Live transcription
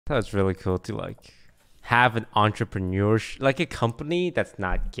thought it's really cool to like have an entrepreneurship, like a company that's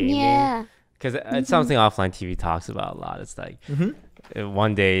not gaming. Yeah. Because it's something Offline TV talks about a lot. It's like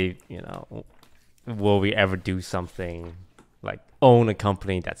one day, you know, will we ever do something like own a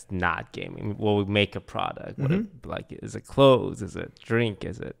company that's not gaming? Will we make a product? What like, is it clothes? Is it drink?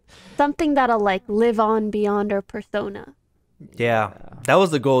 Is it something that'll like live on beyond our persona? Yeah, that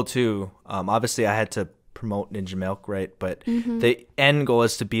was the goal too. Obviously, I had to promote Ninja Milk, right? But the end goal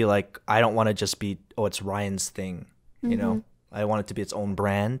is to be like, I don't want to just be, oh, it's Ryan's thing. You know, I want it to be its own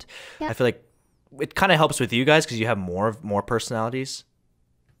brand. I feel like it kind of helps with you guys because you have more personalities.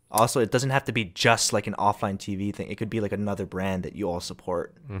 Also, it doesn't have to be just like an offline TV thing. It could be like another brand that you all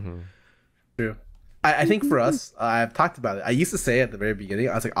support. True. I think for us, I've talked about it. I used to say at the very beginning,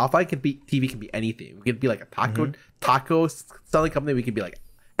 I was like, offline TV can be anything. We could be like a taco selling company. We could be like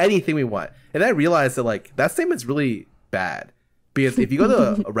anything we want. And I realized that like that statement's really bad because if you go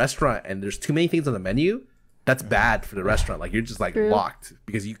to a restaurant and there's too many things on the menu, that's bad for the restaurant. Like you're just like locked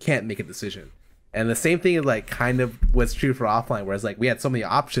because you can't make a decision. And the same thing is like kind of what's true for offline, whereas like we had so many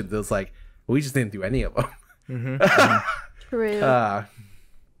options. It was like we just didn't do any of them. True.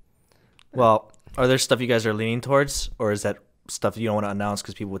 Well, are there stuff you guys are leaning towards, or is that stuff you don't want to announce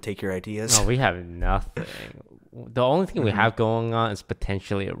because people would take your ideas? No, we have nothing. The only thing we have going on is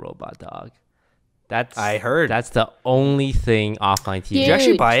potentially a robot dog. I heard. That's the only thing Offline TV. Did you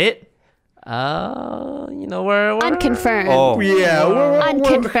actually buy it? You know, we're Unconfirmed. Oh, Yeah,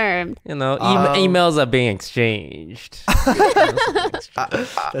 Unconfirmed. you know, emails are being exchanged.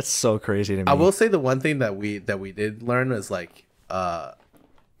 that's so crazy to me. I will say the one thing that we did learn is like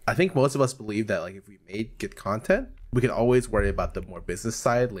I think most of us believe that like if we made good content, we can always worry about the more business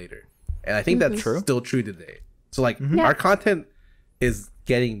side later. And I think that's still true today. So like our content is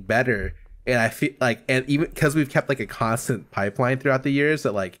getting better, and I feel like, and even because we've kept like a constant pipeline throughout the years,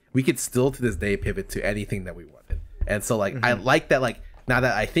 that like we could still to this day pivot to anything that we wanted. And so like I like that, like now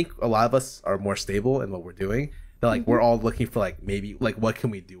that I think a lot of us are more stable in what we're doing, that like we're all looking for like maybe like what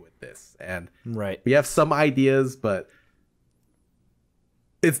can we do with this? And we have some ideas, but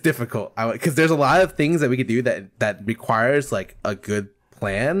it's difficult because there's a lot of things that we could do that requires like a good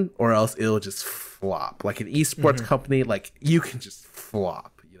plan, or else it'll just flop. Like an esports company, like you can just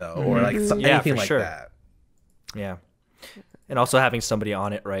flop, you know, or like anything like that. Yeah. And also having somebody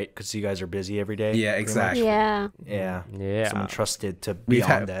on it, right? Because you guys are busy every day. Yeah, exactly. Yeah. Someone trusted to be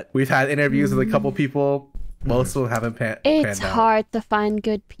on that. We've had interviews with a couple people. Most of them haven't panned out. It's hard to find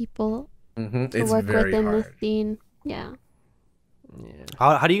good people to It's work very with in hard. this scene. Yeah.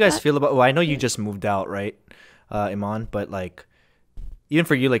 How do you guys feel about? Well, I know you just moved out, right, Iman? But like, even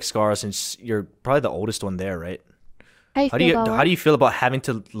for you, like Scar, since you're probably the oldest one there, right? How do you feel about having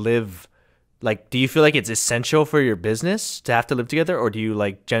to live? Like, do you feel like it's essential for your business to have to live together, or do you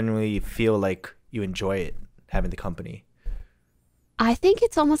like genuinely feel like you enjoy it having the company? I think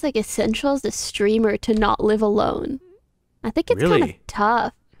it's almost like essential as a streamer to not live alone. I think it's kind of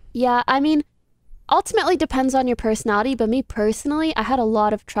tough. Yeah, I mean, ultimately depends on your personality, but me personally, I had a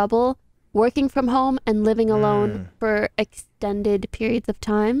lot of trouble working from home and living alone for extended periods of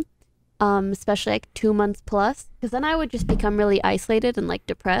time, especially like 2 months plus, because then I would just become really isolated and like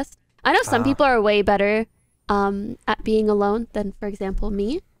depressed. I know some people are way better at being alone than, for example,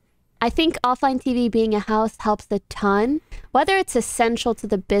 me. I think Offline TV being a house helps a ton. Whether it's essential to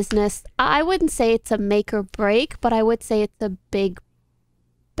the business, I wouldn't say it's a make or break, but I would say it's a big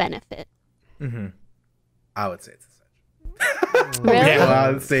benefit. I would say it's essential. Really?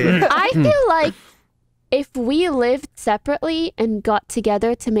 I would say I feel like if we lived separately and got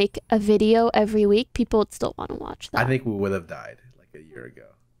together to make a video every week, people would still want to watch that. I think we would have died like a year ago.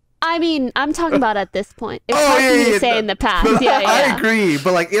 I mean, I'm talking about at this point. It's hard for me to say in the past. Yeah, I agree,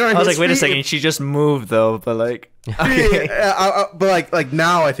 but like in our I was like, wait a second, she just moved though, but like, but like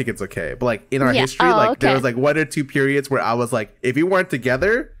now I think it's okay. But like in our history, like there was like 1 or 2 periods where I was like, if you weren't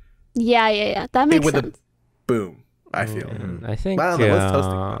together, that makes sense. Boom. I feel. I think. I don't know, what's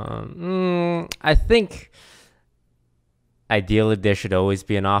toasting? I think ideally there should always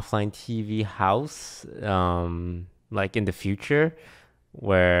be an offline TV house, like in the future,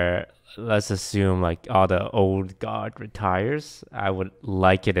 where let's assume like all the old guard retires. I would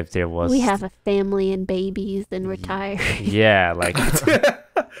like it if there was. We have a family and babies and retire. Yeah, like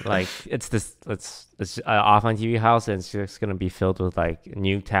like it's an offline TV house, and it's just gonna be filled with like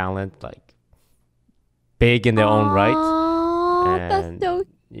new talent, like big in their own right. That's so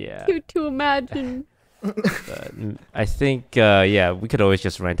cute to imagine. But I think we could always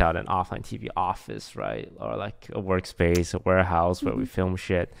just rent out an offline TV office, right, or like a workspace, a warehouse where we film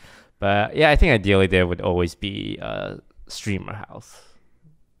shit. But yeah, I think ideally there would always be a streamer house.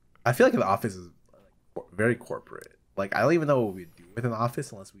 I feel like the office is very corporate. Like, I don't even know what we'd do with an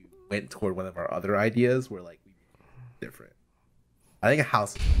office unless we went toward one of our other ideas where, like, we different. I think a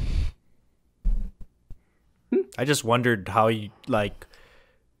house. I just wondered how you, like,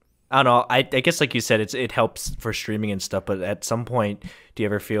 I don't know. I guess, like you said, it helps for streaming and stuff. But at some point, do you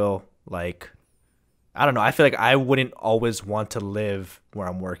ever feel like, I don't know. I feel like I wouldn't always want to live where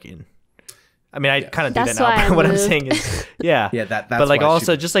I'm working. I mean, I kind of do that now. But what I'm saying is, yeah. That's but like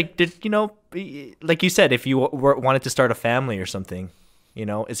also just like, like you said, if you wanted to start a family or something,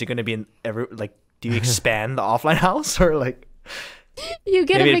 is it going to be in like, do you expand the offline house or like, you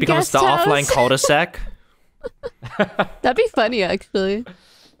get maybe it becomes the house. Offline cul-de-sac? That'd be funny, actually.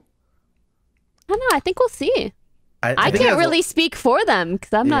 I don't know. I think we'll see. I can't really speak for them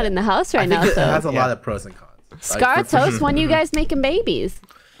because I'm not in the house right now. It so has a lot of pros and cons. Scar's host, when you guys making babies?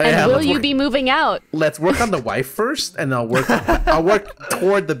 And will you be moving out? Let's work on the wife first, and I'll work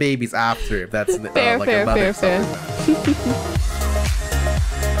toward the babies after. If that's fair.